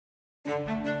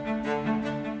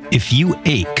If you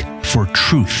ache for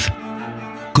truth,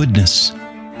 goodness,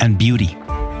 and beauty,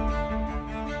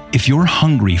 if you're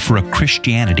hungry for a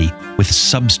Christianity with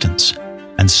substance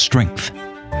and strength,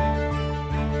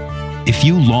 if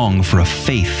you long for a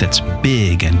faith that's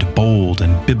big and bold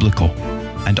and biblical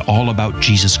and all about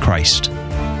Jesus Christ,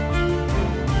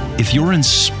 if you're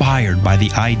inspired by the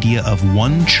idea of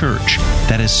one church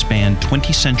that has spanned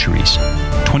 20 centuries,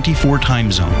 24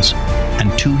 time zones,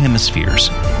 and 2 hemispheres,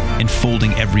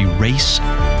 enfolding every race,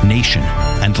 nation,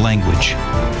 and language,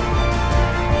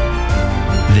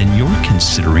 then you're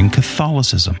considering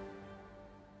Catholicism.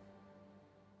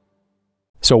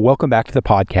 So welcome back to the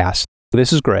podcast.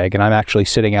 This is Greg, and I'm actually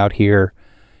sitting out here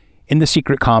in the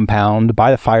secret compound by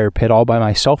the fire pit all by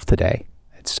myself today.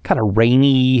 It's kind of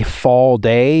rainy fall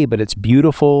day, but it's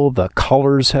beautiful. The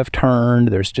colors have turned.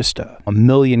 There's just a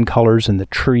million colors in the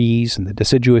trees and the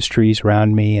deciduous trees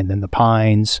around me, and then the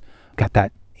pines. Got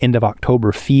that end of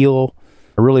October feel,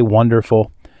 really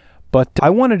wonderful. But I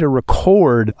wanted to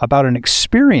record about an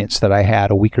experience that I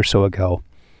had a week or so ago.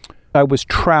 I was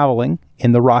traveling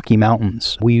in the Rocky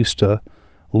Mountains. We used to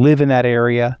live in that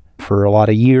area for a lot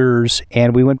of years,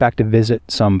 and we went back to visit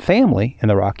some family in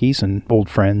the Rockies and old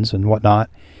friends and whatnot.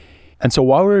 And so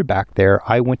while we were back there,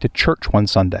 I went to church one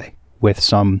Sunday with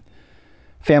some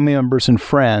family members and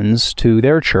friends to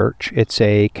their church. It's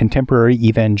a contemporary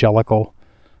evangelical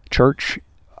church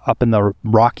up in the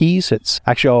Rockies. It's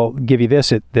actually, I'll give you this,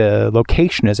 the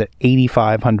location is at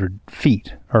 8,500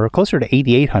 feet, or closer to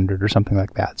 8,800 or something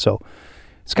like that. So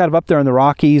it's kind of up there in the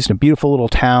Rockies, in a beautiful little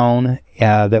town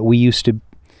that we used to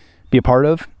be a part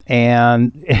of,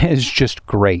 and it's just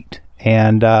great.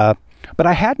 And but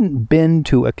I hadn't been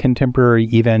to a contemporary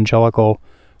evangelical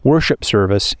worship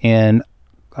service in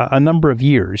a number of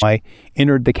years. I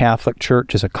entered the Catholic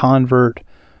Church as a convert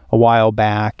a while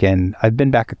back, and I've been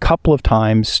back a couple of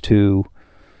times to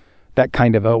that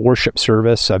kind of a worship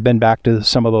service. I've been back to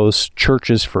some of those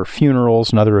churches for funerals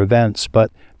and other events, but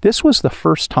this was the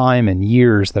first time in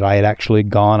years that I had actually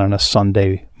gone on a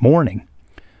Sunday morning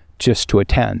just to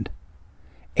attend.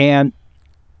 And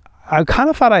I kind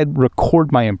of thought I'd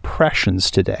record my impressions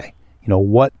today. You know,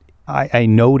 what I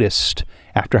noticed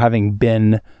after having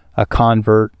been a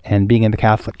convert and being in the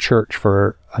Catholic Church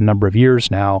for a number of years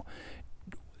now,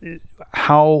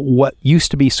 how what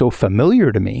used to be so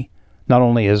familiar to me, not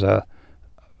only as a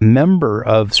member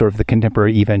of sort of the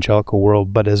contemporary evangelical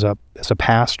world, but as a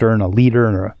pastor and a leader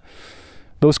and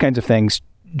those kinds of things,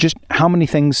 just how many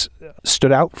things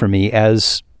stood out for me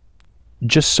as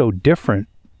just so different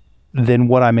than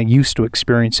what I'm used to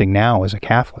experiencing now as a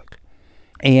Catholic.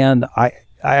 And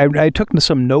I took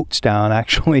some notes down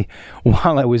actually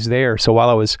while I was there. So while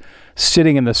I was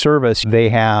sitting in the service, they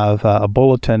have a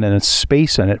bulletin and a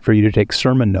space in it for you to take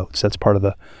sermon notes. That's part of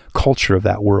the culture of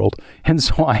that world. And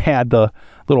so I had the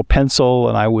little pencil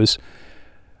and I was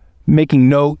making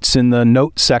notes in the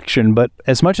notes section. But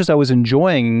as much as I was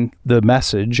enjoying the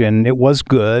message, and it was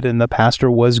good, and the pastor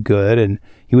was good, and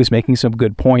he was making some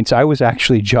good points, I was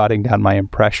actually jotting down my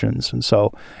impressions. And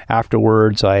so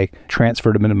afterwards, I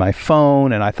transferred them into my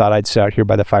phone, and I thought I'd sit out here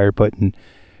by the fire pit and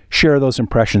share those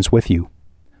impressions with you.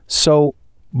 So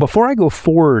before I go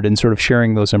forward in sort of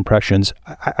sharing those impressions,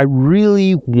 I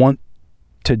really want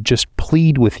to just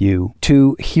plead with you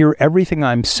to hear everything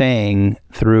I'm saying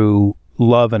through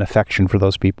love and affection for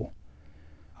those people.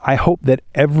 I hope that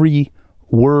every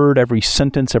word, every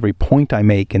sentence, every point I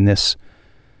make in this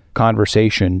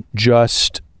conversation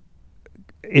just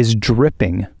is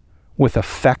dripping with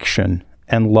affection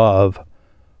and love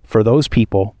for those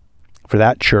people, for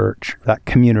that church, that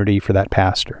community, for that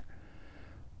pastor.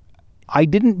 I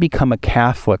didn't become a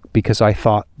Catholic because I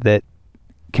thought that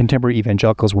contemporary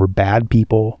evangelicals were bad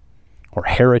people or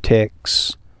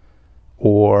heretics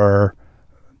or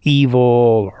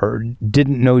evil or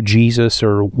didn't know Jesus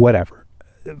or whatever.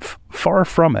 Far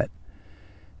from it.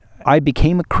 I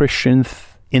became a Christian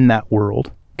in that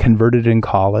world, converted in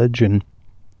college, and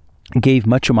gave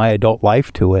much of my adult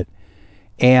life to it,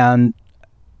 and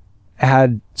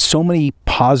had so many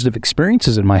positive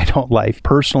experiences in my adult life,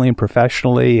 personally and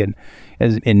professionally, and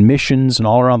as in missions and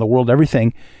all around the world,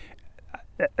 everything,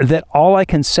 that all I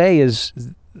can say is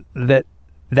that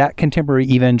contemporary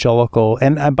evangelical,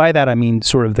 and by that I mean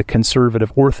sort of the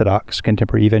conservative Orthodox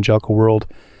contemporary evangelical world,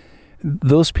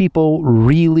 those people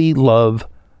really love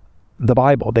the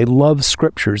Bible. They love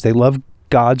scriptures. They love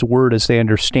God's word as they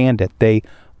understand it. They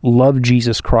love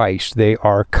Jesus Christ. They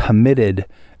are committed.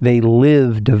 They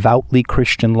live devoutly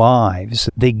Christian lives.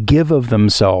 They give of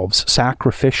themselves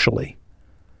sacrificially.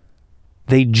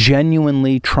 They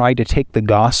genuinely try to take the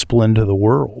gospel into the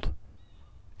world.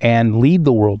 and lead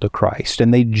the world to Christ.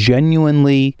 And they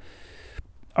genuinely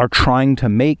are trying to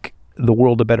make the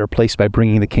world a better place by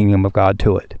bringing the kingdom of God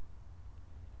to it.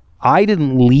 I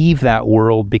didn't leave that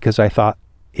world because I thought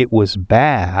it was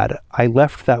bad. I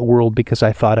left that world because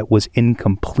I thought it was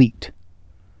incomplete.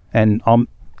 And I'll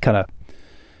kind of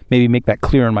maybe make that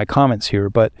clear in my comments here,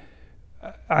 but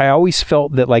I always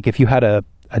felt that like if you had a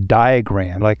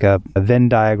diagram, like a Venn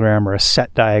diagram or a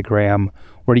set diagram,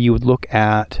 where you would look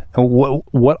at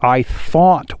what I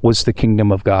thought was the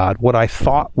kingdom of God, what I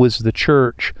thought was the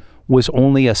church, was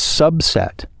only a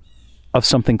subset of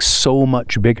something so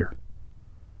much bigger.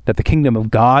 That the kingdom of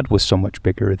God was so much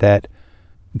bigger, that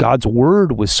God's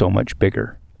word was so much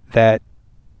bigger, that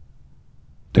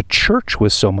the church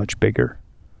was so much bigger,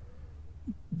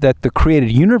 that the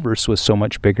created universe was so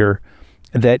much bigger,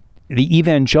 that the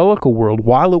evangelical world,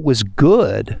 while it was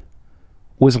good,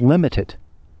 was limited.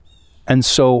 And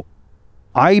so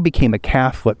I became a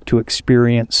Catholic to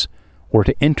experience or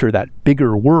to enter that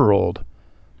bigger world,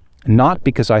 not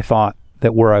because I thought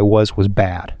that where I was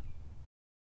bad.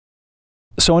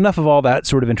 So enough of all that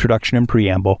sort of introduction and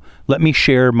preamble. Let me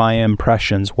share my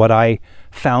impressions, what I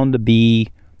found to be,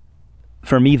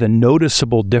 for me, the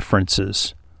noticeable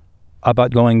differences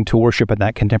about going to worship in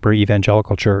that contemporary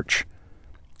evangelical church,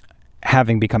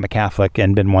 having become a Catholic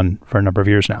and been one for a number of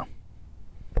years now.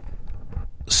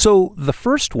 So the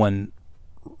first one,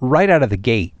 right out of the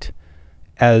gate,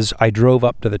 as I drove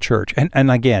up to the church,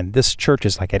 and again, this church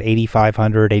is like at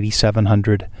 8,500,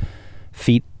 8,700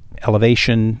 feet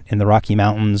elevation in the Rocky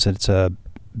Mountains. It's a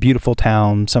beautiful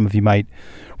town. Some of you might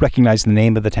recognize the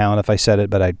name of the town if I said it,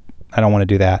 but I don't want to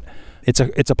do that. It's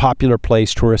a popular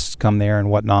place. Tourists come there and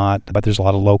whatnot, but there's a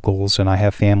lot of locals, and I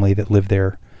have family that live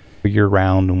there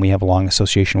year-round, and we have a long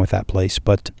association with that place.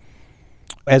 But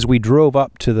as we drove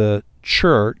up to the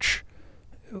church,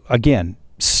 again,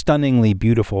 stunningly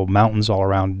beautiful mountains all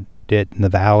around it, in the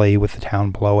valley with the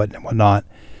town below it and whatnot.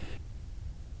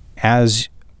 As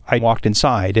I walked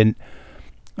inside, and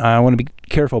I want to be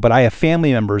careful, but I have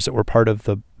family members that were part of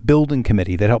the building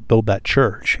committee that helped build that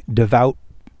church. Devout,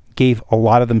 gave a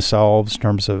lot of themselves in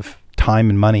terms of time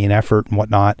and money and effort and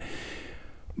whatnot.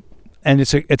 And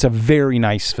it's a very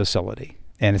nice facility.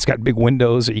 And it's got big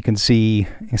windows that you can see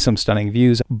some stunning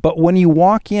views. But when you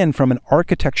walk in from an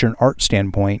architecture and art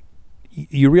standpoint,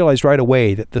 you realize right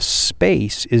away that the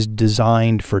space is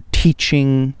designed for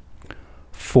teaching,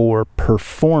 for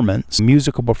performance,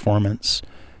 musical performance.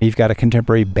 You've got a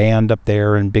contemporary band up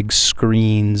there and big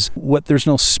screens. What there's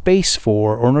no space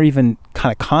for, or not even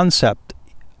kind of concept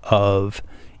of,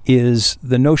 is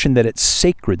the notion that it's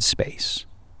sacred space.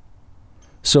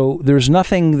 So there's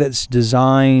nothing that's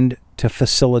designed to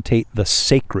facilitate the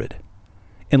sacred,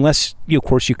 unless, of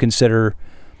course, you consider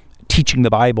teaching the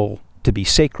Bible to be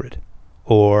sacred,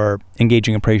 or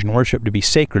engaging in praise and worship to be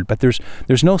sacred. But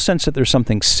there's no sense that there's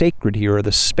something sacred here, or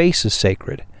the space is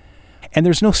sacred. And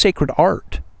there's no sacred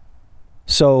art.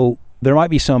 So there might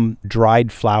be some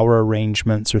dried flower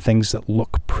arrangements or things that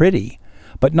look pretty,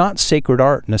 but not sacred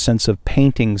art in the sense of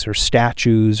paintings or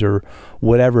statues or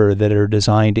whatever that are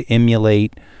designed to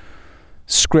emulate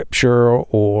Scripture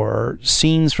or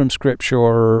scenes from Scripture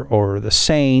or the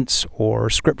saints or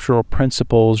scriptural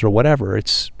principles or whatever.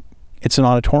 It's an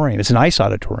auditorium. It's a nice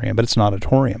auditorium, but it's an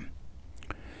auditorium.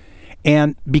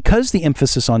 And because the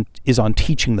emphasis is on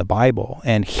teaching the Bible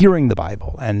and hearing the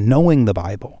Bible and knowing the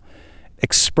Bible,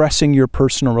 expressing your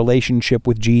personal relationship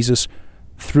with Jesus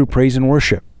through praise and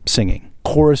worship, singing.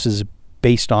 Chorus is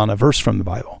based on a verse from the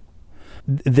Bible.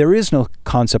 There is no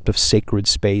concept of sacred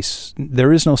space.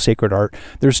 There is no sacred art.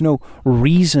 There's no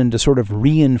reason to sort of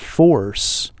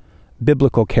reinforce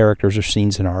biblical characters or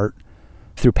scenes in art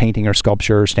through painting or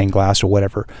sculpture or stained glass or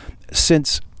whatever,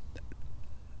 since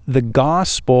the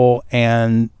gospel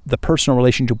and the personal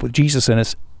relationship with Jesus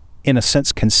is, in a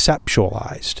sense,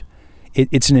 conceptualized.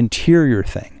 It's an interior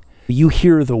thing. You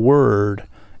hear the word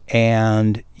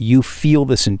and you feel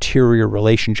this interior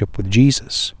relationship with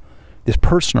Jesus, this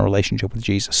personal relationship with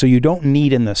Jesus. So you don't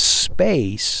need in the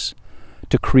space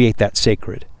to create that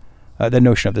sacred, the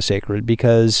notion of the sacred,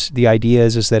 because the idea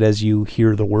is that as you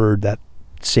hear the word, that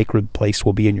sacred place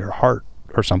will be in your heart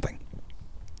or something.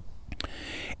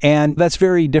 And that's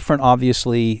very different,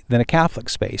 obviously, than a Catholic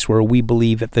space, where we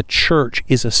believe that the church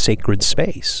is a sacred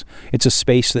space. It's a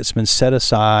space that's been set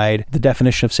aside. The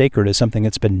definition of sacred is something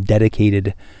that's been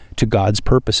dedicated to God's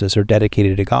purposes or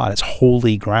dedicated to God. It's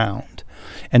holy ground.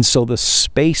 And so the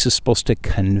space is supposed to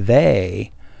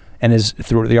convey, and is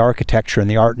through the architecture and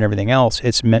the art and everything else,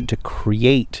 it's meant to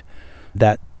create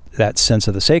that that sense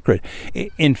of the sacred.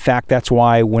 In fact, that's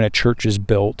why when a church is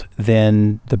built,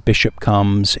 then the bishop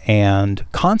comes and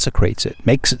consecrates it,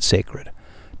 makes it sacred,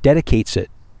 dedicates it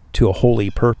to a holy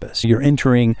purpose. You're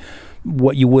entering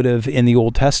what you would have in the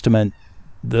Old Testament,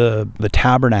 the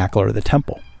tabernacle or the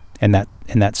temple, in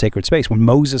that sacred space. When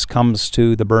Moses comes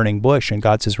to the burning bush and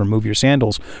God says, "Remove your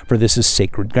sandals, for this is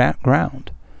sacred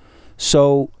ground."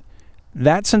 So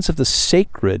that sense of the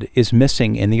sacred is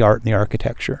missing in the art and the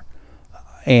architecture.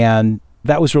 And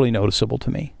that was really noticeable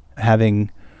to me,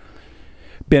 having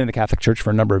been in the Catholic Church for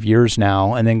a number of years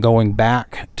now, and then going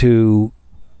back to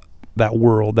that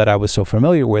world that I was so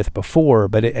familiar with before.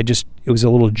 But it was a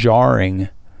little jarring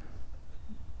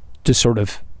to sort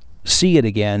of see it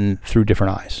again through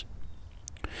different eyes.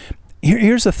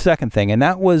 Here's the second thing, and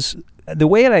that was the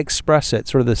way that I express it,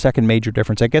 sort of the second major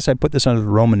difference. I guess I put this under the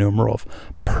Roman numeral of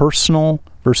personal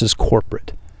versus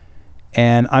corporate.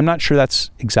 And I'm not sure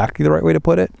that's exactly the right way to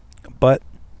put it, but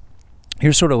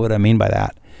here's sort of what I mean by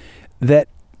that. That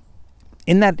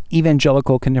in that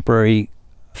evangelical contemporary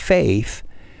faith,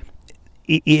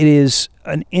 it is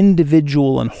an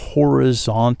individual and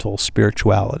horizontal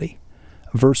spirituality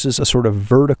versus a sort of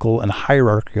vertical and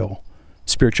hierarchical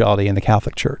spirituality in the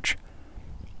Catholic Church.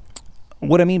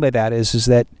 What I mean by that is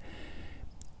that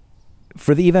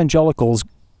for the evangelicals,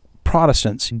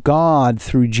 Protestants, God,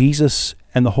 through Jesus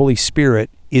and the Holy Spirit,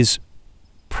 is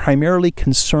primarily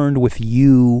concerned with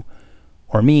you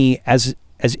or me as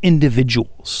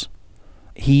individuals.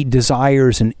 He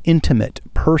desires an intimate,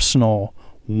 personal,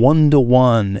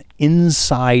 one-to-one,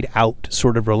 inside-out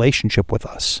sort of relationship with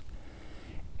us.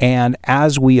 And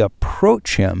as we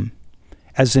approach him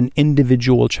as an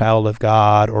individual child of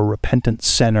God or repentant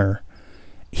sinner,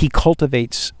 he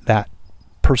cultivates that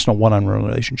personal one-on-one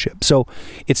relationship. So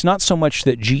it's not so much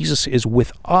that Jesus is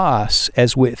with us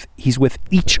as he's with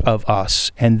each of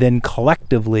us, and then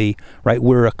collectively, right,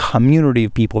 we're a community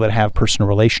of people that have personal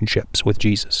relationships with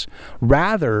Jesus,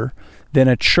 rather than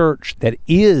a church that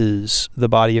is the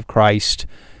body of Christ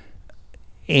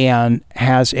and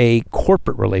has a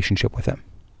corporate relationship with him,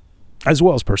 as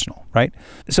well as personal, right?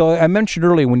 So I mentioned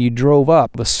earlier, when you drove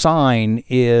up, the sign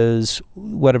is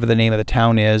whatever the name of the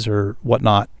town is or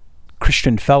whatnot,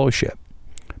 Christian Fellowship,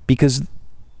 because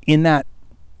in that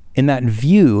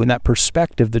view, in that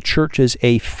perspective, the church is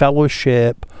a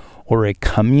fellowship or a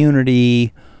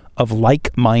community of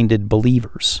like-minded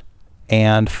believers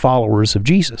and followers of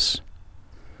Jesus.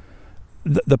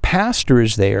 The pastor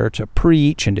is there to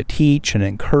preach and to teach and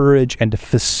encourage and to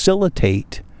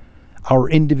facilitate our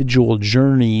individual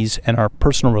journeys and our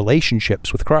personal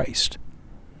relationships with Christ.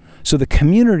 So the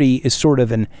community is sort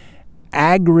of an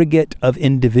aggregate of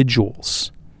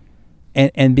individuals.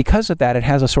 And because of that, it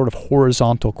has a sort of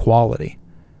horizontal quality.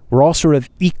 We're all sort of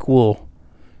equal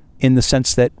in the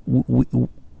sense that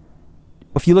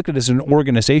if you look at it as an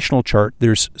organizational chart,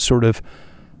 there's sort of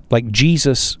like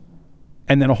Jesus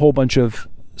and then a whole bunch of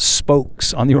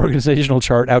spokes on the organizational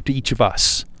chart out to each of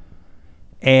us.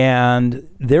 And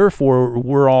therefore,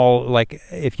 we're all like,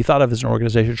 if you thought of it as an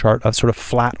organizational chart, a sort of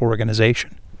flat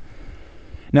organization.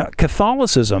 Now,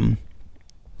 Catholicism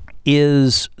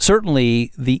is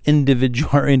certainly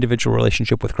our individual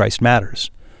relationship with Christ matters.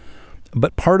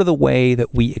 But part of the way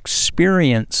that we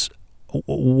experience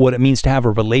what it means to have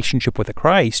a relationship with a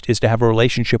Christ is to have a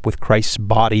relationship with Christ's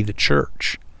body, the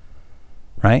church,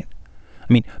 right?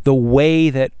 I mean, the way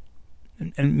that,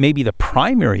 and maybe the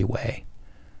primary way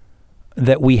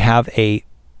that we have a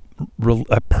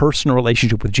personal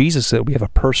relationship with Jesus, that we have a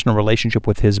personal relationship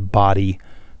with his body,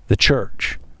 the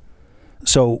church.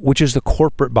 So, which is the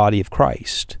corporate body of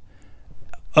Christ,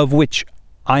 of which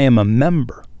I am a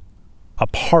member, a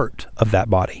part of that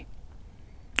body.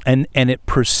 And it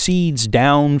proceeds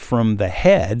down from the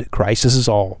head, Christ. This is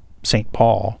all St.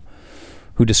 Paul,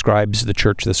 who describes the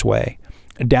church this way,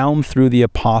 down through the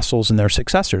apostles and their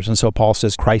successors. And so Paul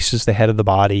says Christ is the head of the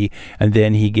body, and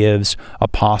then he gives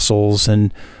apostles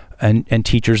and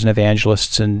teachers and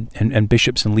evangelists and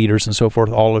bishops and leaders and so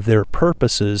forth, all of their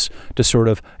purposes to sort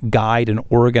of guide and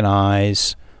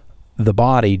organize the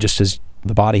body, just as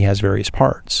the body has various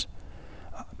parts.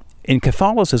 In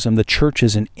Catholicism, the church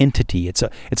is an entity. It's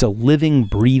a living,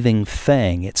 breathing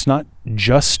thing. It's not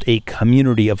just a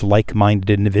community of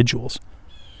like-minded individuals.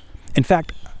 In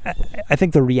fact, I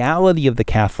think the reality of the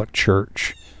Catholic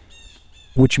Church,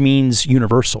 which means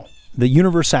universal, the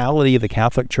universality of the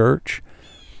Catholic Church,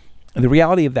 the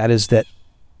reality of that is that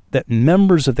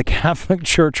members of the Catholic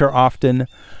Church are often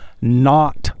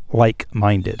not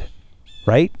like-minded,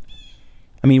 right?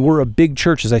 I mean, we're a big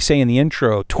church, as I say in the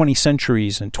intro, 20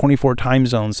 centuries and 24 time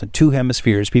zones and 2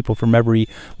 hemispheres, people from every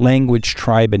language,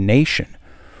 tribe, and nation.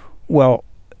 Well,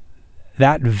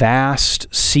 that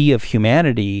vast sea of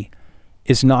humanity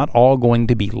is not all going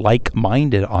to be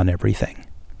like-minded on everything.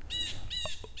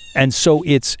 And so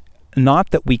it's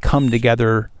not that we come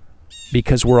together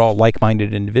because we're all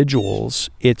like-minded individuals.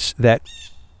 It's that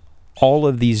all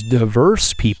of these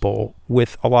diverse people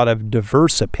with a lot of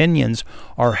diverse opinions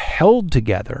are held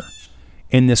together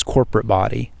in this corporate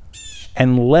body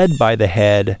and led by the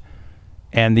head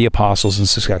and the apostles and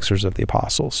successors of the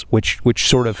apostles, which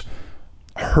sort of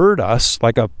herd us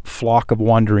like a flock of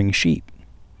wandering sheep.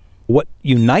 What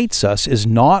unites us is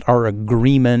not our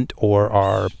agreement or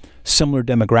our similar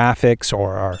demographics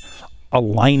or our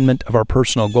alignment of our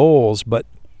personal goals, but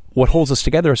what holds us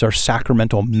together is our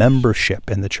sacramental membership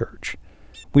in the church.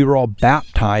 We were all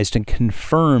baptized and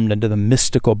confirmed into the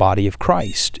mystical body of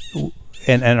Christ.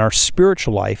 And our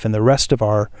spiritual life and the rest of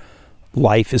our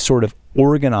life is sort of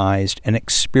organized and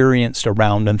experienced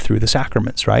around and through the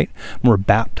sacraments, right? We're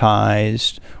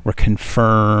baptized, we're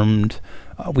confirmed,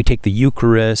 we take the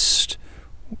Eucharist,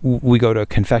 we go to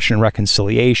confession and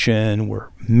reconciliation, we're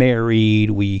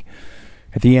married, we,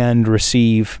 at the end,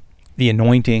 receive the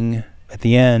anointing at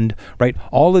the end, right?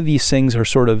 All of these things are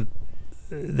sort of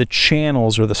the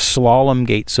channels or the slalom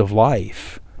gates of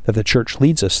life that the church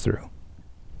leads us through.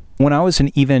 When I was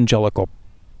an evangelical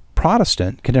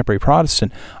Protestant, contemporary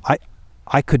Protestant,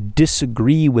 I could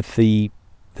disagree with the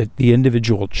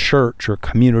individual church or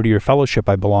community or fellowship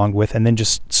I belonged with and then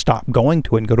just stop going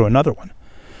to it and go to another one.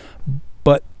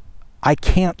 But I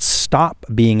can't stop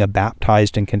being a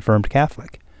baptized and confirmed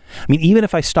Catholic. I mean, even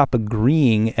if I stop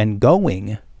agreeing and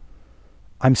going,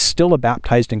 I'm still a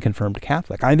baptized and confirmed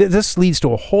Catholic. This leads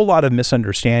to a whole lot of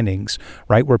misunderstandings,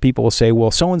 right? Where people will say,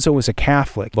 well, so-and-so is a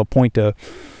Catholic. They'll point to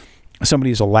somebody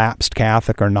who's a lapsed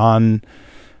Catholic or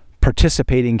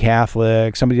non-participating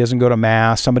Catholic, somebody doesn't go to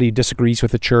Mass, somebody disagrees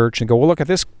with the church, and go, well, look at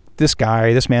this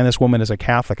guy, this man, this woman is a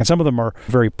Catholic. And some of them are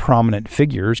very prominent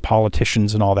figures,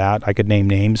 politicians and all that. I could name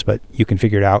names, but you can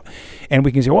figure it out. And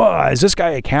we can say, well, is this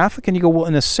guy a Catholic? And you go, well,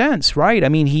 in a sense, right? I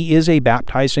mean, he is a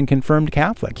baptized and confirmed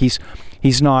Catholic.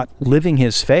 He's not living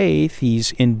his faith.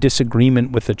 He's in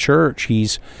disagreement with the church.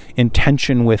 He's in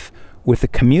tension with the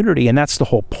community. And that's the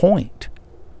whole point,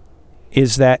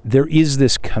 is that there is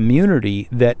this community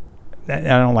that, and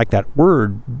I don't like that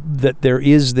word, that there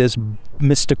is this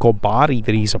mystical body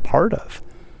that he's a part of,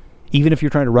 even if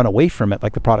you're trying to run away from it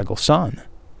like the prodigal son.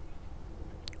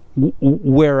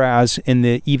 Whereas in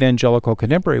the evangelical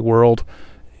contemporary world,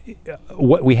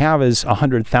 what we have is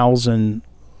 100,000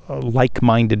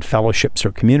 like-minded fellowships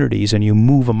or communities, and you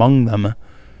move among them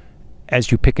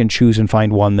as you pick and choose and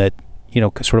find one that,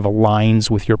 sort of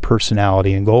aligns with your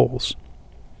personality and goals.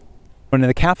 When in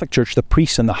the Catholic Church, the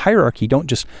priests and the hierarchy don't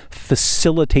just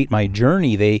facilitate my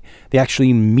journey, they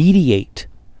actually mediate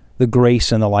the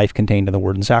grace and the life contained in the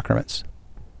Word and Sacraments.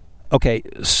 Okay,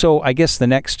 so I guess the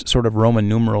next sort of Roman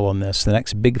numeral in this, the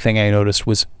next big thing I noticed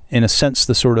was, in a sense,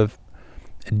 the sort of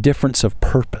difference of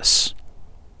purpose,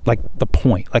 like the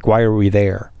point, like why are we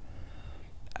there?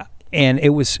 And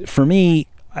it was, for me,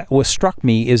 what struck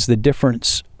me is the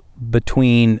difference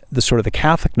between the sort of the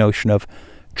Catholic notion of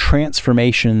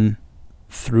transformation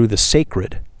through the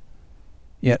sacred.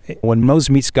 Yeah, when Moses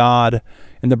meets God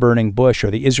in the burning bush,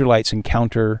 or the Israelites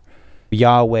encounter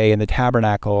Yahweh in the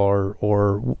tabernacle,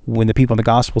 or when the people in the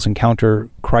Gospels encounter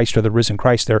Christ or the risen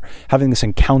Christ, they're having this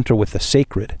encounter with the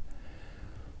sacred.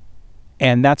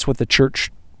 And that's what the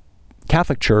church,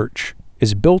 Catholic Church,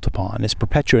 is built upon, is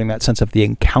perpetuating that sense of the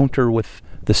encounter with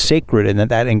the sacred, and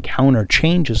that encounter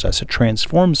changes us, it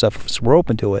transforms us, so we're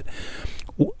open to it.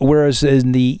 Whereas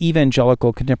in the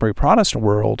evangelical contemporary Protestant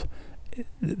world,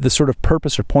 the sort of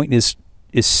purpose or point is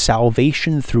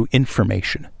salvation through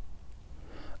information.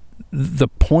 The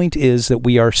point is that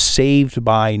we are saved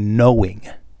by knowing.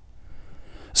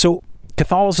 So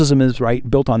Catholicism is,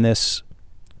 built on this,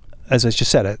 as I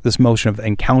just said, this motion of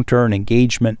encounter and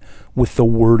engagement with the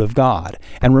Word of God.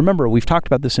 And remember, we've talked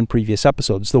about this in previous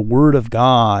episodes. The Word of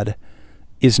God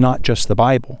is not just the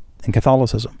Bible in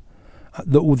Catholicism.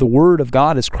 The Word of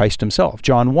God is Christ himself.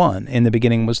 John 1, in the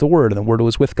beginning was the Word, and the Word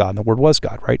was with God, and the Word was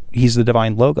God, right? He's the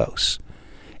divine Logos.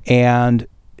 And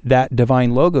that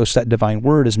divine Logos, that divine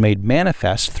Word, is made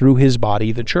manifest through his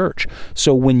body, the church.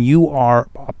 So when you are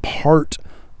a part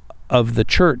of the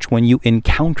church, when you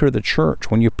encounter the church,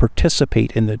 when you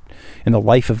participate in the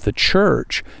life of the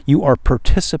church, you are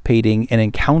participating and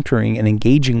encountering and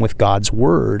engaging with God's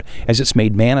Word as it's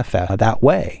made manifest that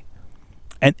way.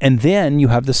 And then you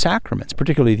have the sacraments,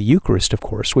 particularly the Eucharist, of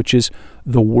course, which is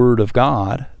the Word of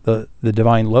God, the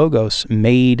divine Logos,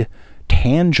 made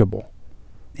tangible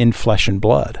in flesh and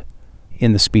blood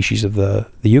in the species of the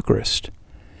Eucharist.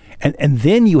 And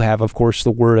then you have, of course,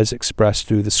 the Word as expressed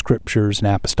through the Scriptures and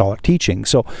apostolic teaching.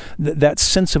 So that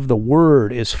sense of the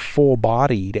Word is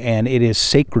full-bodied, and it is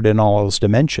sacred in all those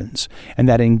dimensions. And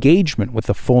that engagement with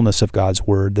the fullness of God's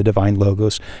Word, the divine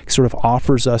Logos, sort of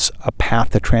offers us a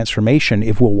path to transformation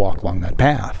if we'll walk along that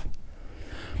path.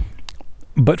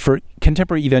 But for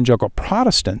contemporary evangelical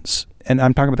Protestants, and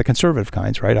I'm talking about the conservative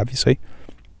kinds, right, obviously,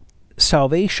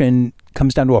 salvation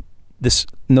comes down to this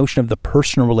notion of the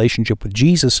personal relationship with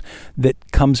Jesus that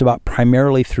comes about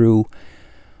primarily through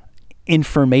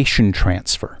information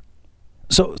transfer.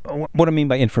 So what I mean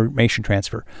by information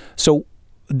transfer? So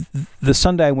the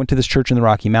Sunday I went to this church in the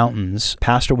Rocky Mountains,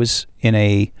 pastor was in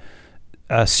a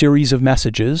series of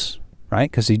messages,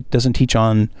 right? Because he doesn't teach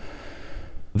on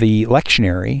the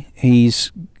lectionary.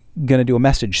 He's going to do a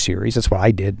message series. That's what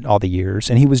I did all the years.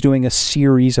 And he was doing a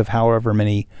series of however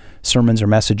many sermons or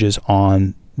messages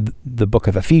on the book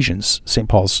of Ephesians, St.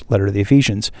 Paul's letter to the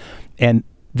Ephesians. And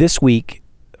this week,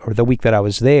 or the week that I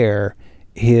was there,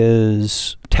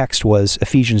 his text was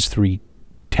Ephesians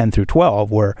 3:10-12,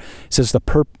 where it says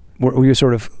where we were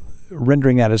sort of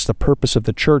rendering that as the purpose of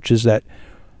the church is that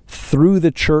through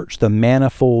the church the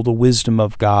manifold wisdom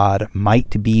of God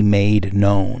might be made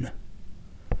known.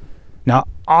 Now,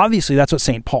 obviously, that's what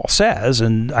St. Paul says,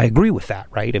 and I agree with that,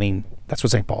 right? I mean, that's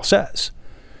what St. Paul says.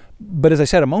 But as I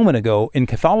said a moment ago, in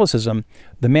Catholicism,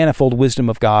 the manifold wisdom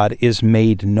of God is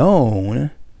made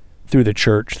known through the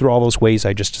church, through all those ways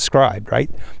I just described, right?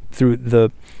 Through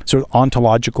the sort of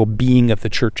ontological being of the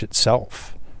church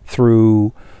itself,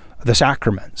 through the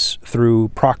sacraments, through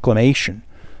proclamation,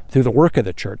 through the work of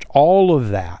the church. All of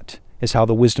that is how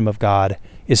the wisdom of God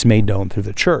is made known through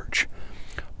the church.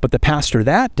 But the pastor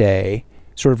that day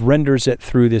sort of renders it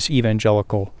through this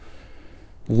evangelical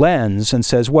lens and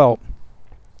says, well,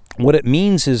 what it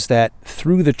means is that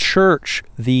through the church,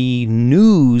 the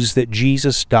news that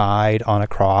Jesus died on a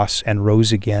cross and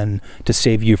rose again to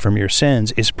save you from your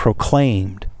sins is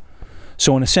proclaimed.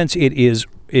 So in a sense, it is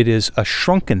a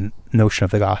shrunken notion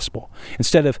of the gospel.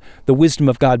 Instead of the wisdom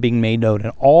of God being made known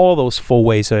in all those full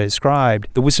ways that I described,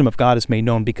 the wisdom of God is made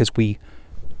known because we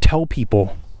tell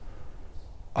people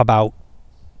about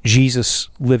Jesus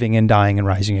living and dying and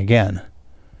rising again.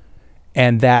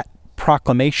 And that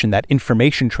proclamation, that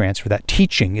information transfer, that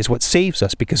teaching is what saves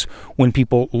us, because when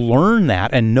people learn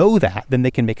that and know that, then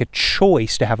they can make a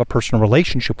choice to have a personal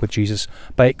relationship with Jesus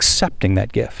by accepting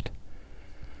that gift.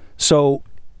 So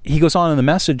he goes on in the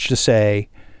message to say,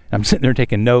 I'm sitting there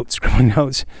taking notes, scribbling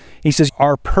notes. He says,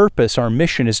 our purpose, our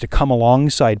mission is to come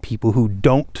alongside people who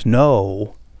don't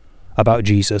know about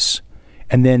Jesus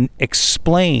and then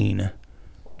explain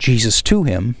Jesus to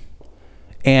him.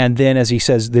 And then, as he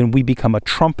says, then we become a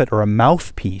trumpet or a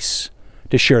mouthpiece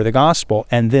to share the gospel.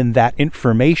 And then that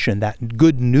information, that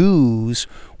good news,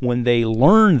 when they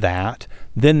learn that,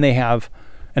 then they have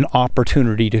an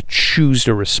opportunity to choose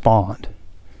to respond.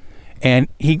 And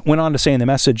he went on to say in the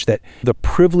message that the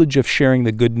privilege of sharing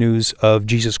the good news of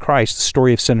Jesus Christ, the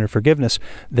story of sin and forgiveness,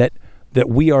 that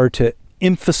we are to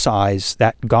emphasize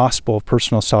that gospel of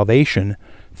personal salvation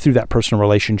through that personal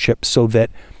relationship, so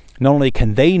that not only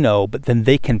can they know, but then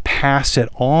they can pass it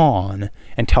on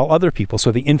and tell other people.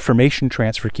 So the information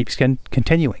transfer keeps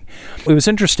continuing. It was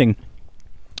interesting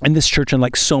in this church, and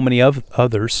like so many of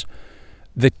others,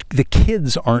 the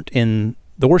kids aren't in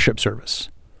the worship service.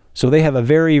 So they have a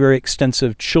very, very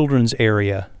extensive children's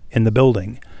area in the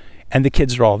building, and the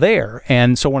kids are all there.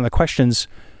 And so one of the questions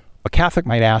a Catholic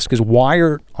might ask is, why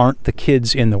aren't the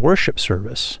kids in the worship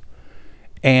service?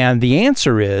 And the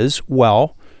answer is,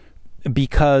 well,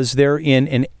 because they're in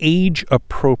an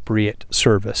age-appropriate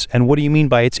service. And what do you mean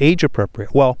by it's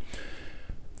age-appropriate? Well,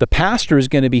 the pastor is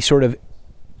going to be sort of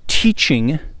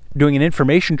teaching, doing an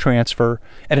information transfer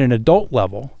at an adult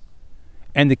level,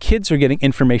 and the kids are getting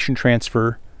information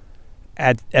transfer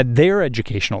at their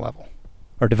educational level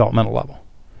or developmental level.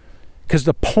 Because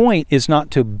the point is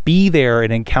not to be there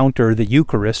and encounter the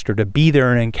Eucharist, or to be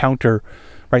there and encounter,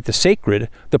 right, the sacred.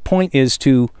 The point is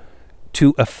to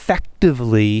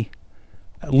effectively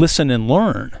listen and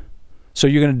learn. So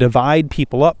you're going to divide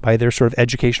people up by their sort of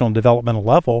educational and developmental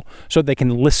level so they can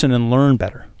listen and learn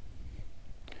better.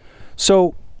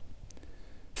 So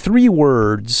 3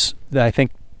 words that I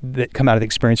think that come out of the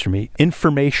experience for me: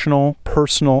 informational,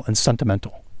 personal, and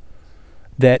sentimental.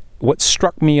 That what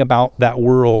struck me about that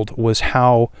world was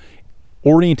how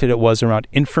oriented it was around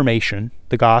information,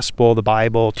 the gospel, the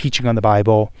Bible, teaching on the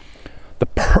Bible, the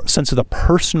sense of the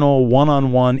personal,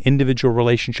 one-on-one, individual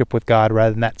relationship with God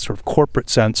rather than that sort of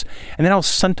corporate sense. And then how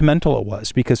sentimental it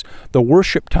was, because the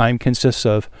worship time consists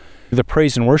of the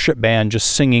praise and worship band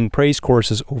just singing praise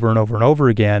choruses over and over and over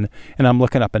again, and I'm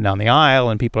looking up and down the aisle,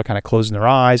 and people are kind of closing their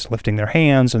eyes, lifting their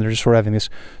hands, and they're just sort of having this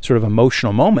sort of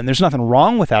emotional moment. There's nothing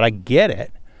wrong with that. I get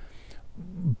it.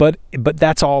 But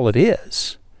that's all it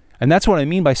is. And that's what I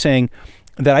mean by saying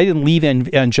that I didn't leave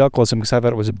evangelicalism because I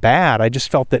thought it was bad. I just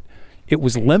felt that it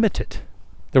was limited.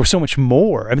 There was so much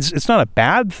more. I mean, it's not a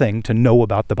bad thing to know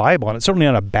about the Bible, and it's certainly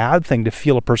not a bad thing to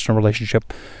feel a personal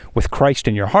relationship with Christ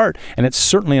in your heart, and it's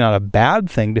certainly not a bad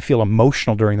thing to feel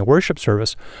emotional during the worship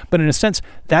service. But in a sense,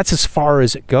 that's as far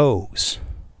as it goes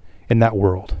in that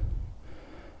world.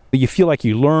 You feel like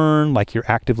you learn, like you're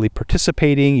actively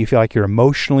participating, you feel like you're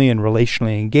emotionally and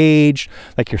relationally engaged,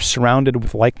 like you're surrounded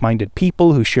with like-minded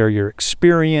people who share your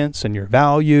experience and your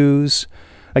values.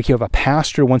 Like you have a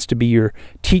pastor who wants to be your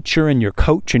teacher and your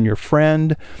coach and your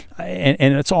friend,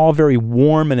 and it's all very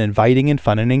warm and inviting and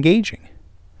fun and engaging.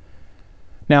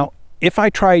 Now, if I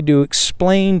tried to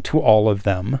explain to all of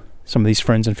them, some of these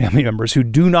friends and family members who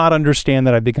do not understand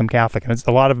that I've become Catholic, and it's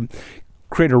a lot of them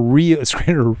created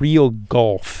a real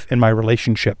gulf in my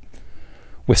relationship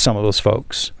with some of those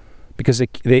folks, because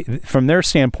they from their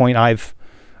standpoint, I've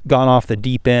gone off the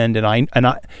deep end, and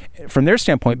I from their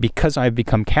standpoint, because I've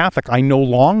become Catholic, I no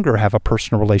longer have a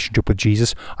personal relationship with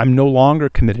Jesus. I'm no longer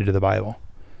committed to the Bible,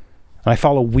 and I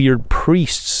follow weird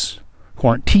priests who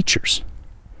aren't teachers.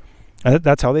 And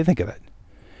that's how they think of it,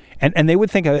 and they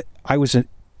would think I was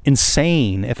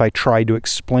insane if I tried to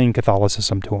explain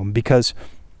Catholicism to them, because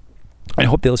I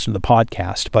hope they listen to the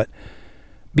podcast, but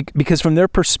because from their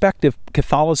perspective,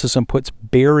 Catholicism puts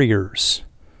barriers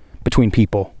between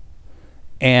people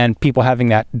and people having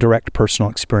that direct personal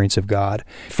experience of God.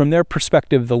 From their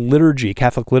perspective, the liturgy,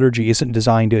 Catholic liturgy, isn't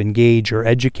designed to engage or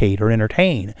educate or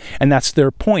entertain. And that's their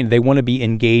point. They want to be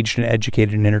engaged and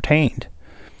educated and entertained.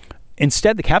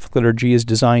 Instead, the Catholic liturgy is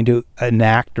designed to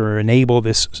enact or enable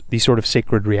these sort of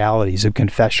sacred realities of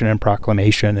confession and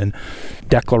proclamation and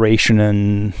declaration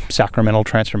and sacramental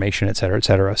transformation, et cetera, et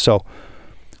cetera. So,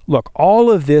 look,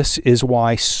 all of this is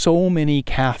why so many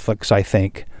Catholics, I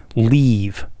think,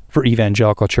 leave for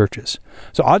evangelical churches.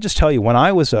 So I'll just tell you,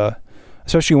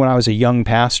 especially when I was a young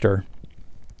pastor,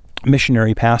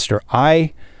 missionary pastor,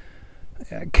 I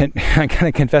kind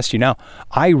of confess to you now,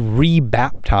 I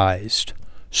rebaptized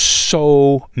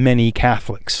so many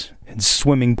Catholics in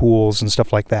swimming pools and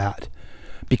stuff like that,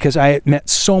 because I had met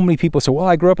so many people who said, well,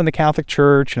 I grew up in the Catholic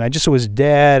Church and I just was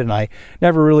dead and I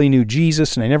never really knew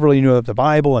Jesus and I never really knew of the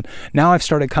Bible, and now I've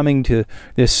started coming to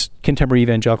this contemporary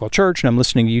evangelical church and I'm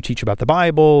listening to you teach about the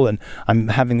Bible and I'm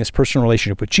having this personal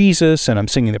relationship with Jesus and I'm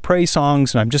singing the praise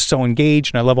songs and I'm just so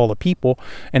engaged and I love all the people,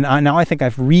 and now I think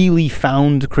I've really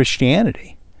found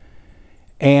Christianity.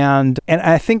 And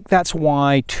I think that's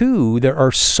why, too, there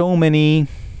are so many,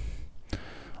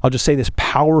 I'll just say this,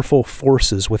 powerful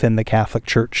forces within the Catholic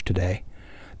Church today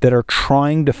that are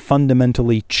trying to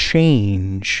fundamentally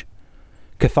change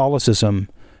Catholicism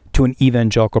to an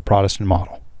evangelical Protestant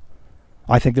model.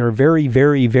 I think there are very,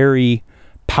 very, very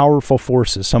powerful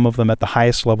forces, some of them at the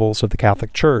highest levels of the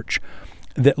Catholic Church,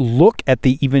 that look at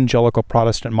the evangelical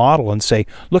Protestant model and say,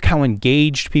 look how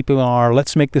engaged people are.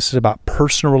 Let's make this about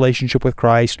personal relationship with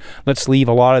Christ. Let's leave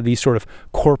a lot of these sort of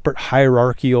corporate,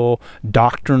 hierarchical,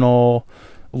 doctrinal,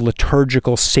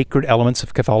 liturgical, sacred elements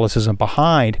of Catholicism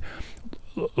behind.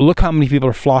 Look how many people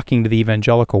are flocking to the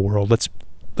evangelical world.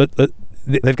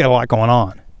 They've got a lot going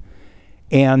on.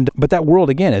 But that world,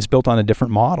 again, is built on a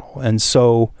different model. And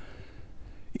so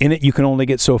in it, you can only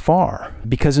get so far,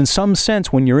 because in some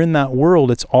sense, when you're in that world,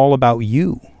 it's all about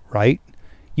you, right?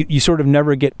 You sort of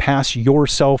never get past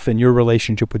yourself and your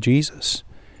relationship with Jesus,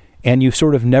 and you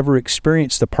sort of never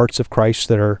experience the parts of Christ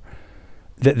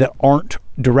that aren't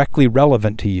directly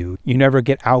relevant to you. You never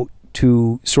get out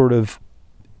to sort of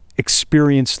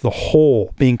experience the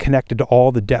whole, being connected to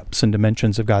all the depths and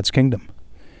dimensions of God's kingdom.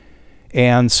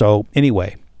 And so,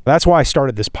 anyway, that's why I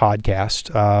started this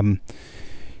podcast.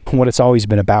 What it's always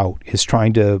been about is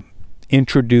trying to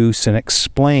introduce and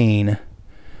explain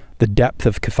the depth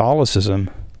of Catholicism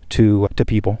to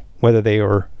people, whether they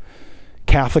are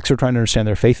Catholics who are trying to understand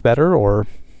their faith better or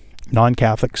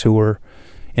non-Catholics who are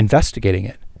investigating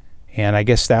it. And I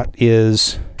guess that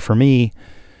is, for me,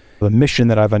 the mission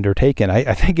that I've undertaken.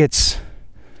 I think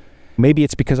maybe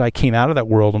it's because I came out of that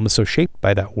world and was so shaped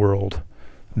by that world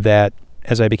that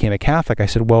as I became a Catholic, I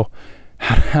said, well,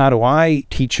 how do I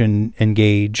teach and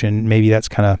engage? And maybe that's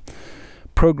kind of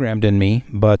programmed in me,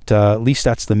 but at least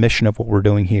that's the mission of what we're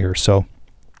doing here. So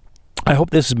I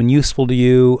hope this has been useful to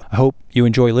you. I hope you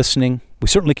enjoy listening. We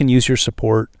certainly can use your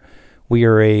support. We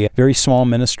are a very small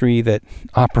ministry that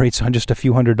operates on just a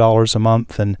few $100s a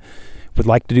month, and would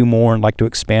like to do more and like to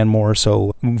expand more.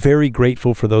 So I'm very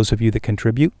grateful for those of you that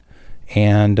contribute.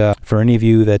 And for any of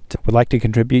you that would like to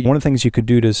contribute, one of the things you could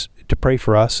do to pray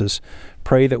for us is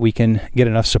pray that we can get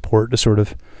enough support to sort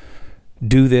of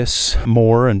do this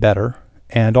more and better.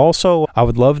 And also, I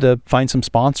would love to find some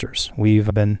sponsors.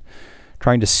 We've been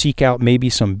trying to seek out maybe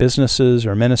some businesses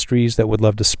or ministries that would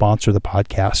love to sponsor the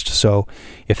podcast. So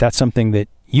if that's something that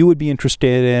you would be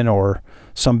interested in, or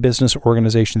some business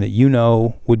organization that you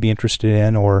know would be interested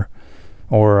in, or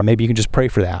maybe you can just pray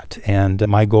for that. And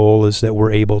my goal is that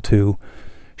we're able to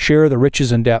share the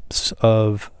riches and depths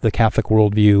of the Catholic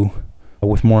worldview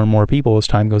with more and more people as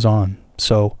time goes on.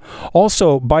 So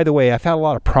also, by the way, I've had a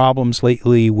lot of problems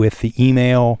lately with the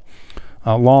email.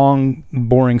 A long,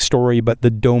 boring story, but the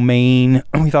domain,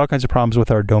 we've had all kinds of problems with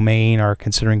our domain, our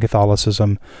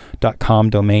consideringcatholicism.com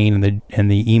domain, and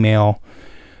the email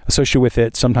associated with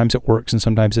it. Sometimes it works and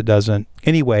sometimes it doesn't.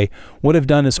 Anyway, what I've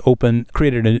done is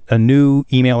created a new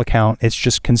email account. It's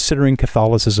just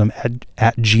consideringcatholicism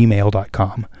at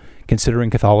gmail.com.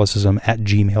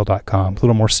 consideringcatholicism@gmail.com. A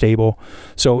little more stable.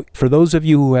 So for those of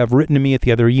you who have written to me at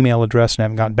the other email address and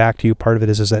haven't gotten back to you, part of it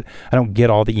is that I don't get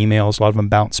all the emails. A lot of them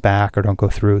bounce back or don't go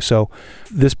through. So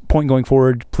this point going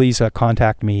forward, please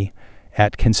contact me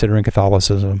at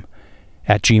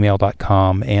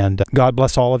consideringcatholicism@gmail.com. And God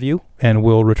bless all of you, and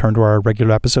we'll return to our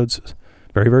regular episodes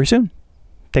very, very soon.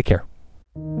 Take care.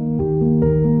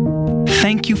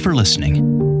 Thank you for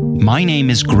listening. My name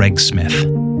is Greg Smith.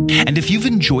 And if you've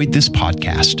enjoyed this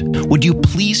podcast, would you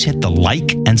please hit the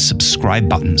like and subscribe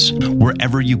buttons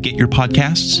wherever you get your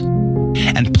podcasts?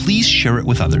 And please share it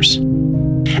with others.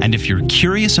 And if you're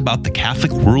curious about the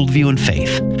Catholic worldview and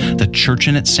faith, the Church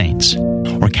and its saints,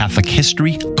 or Catholic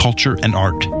history, culture, and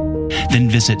art, then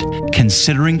visit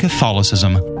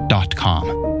consideringcatholicism.com.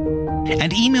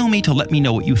 And email me to let me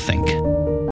know what you think.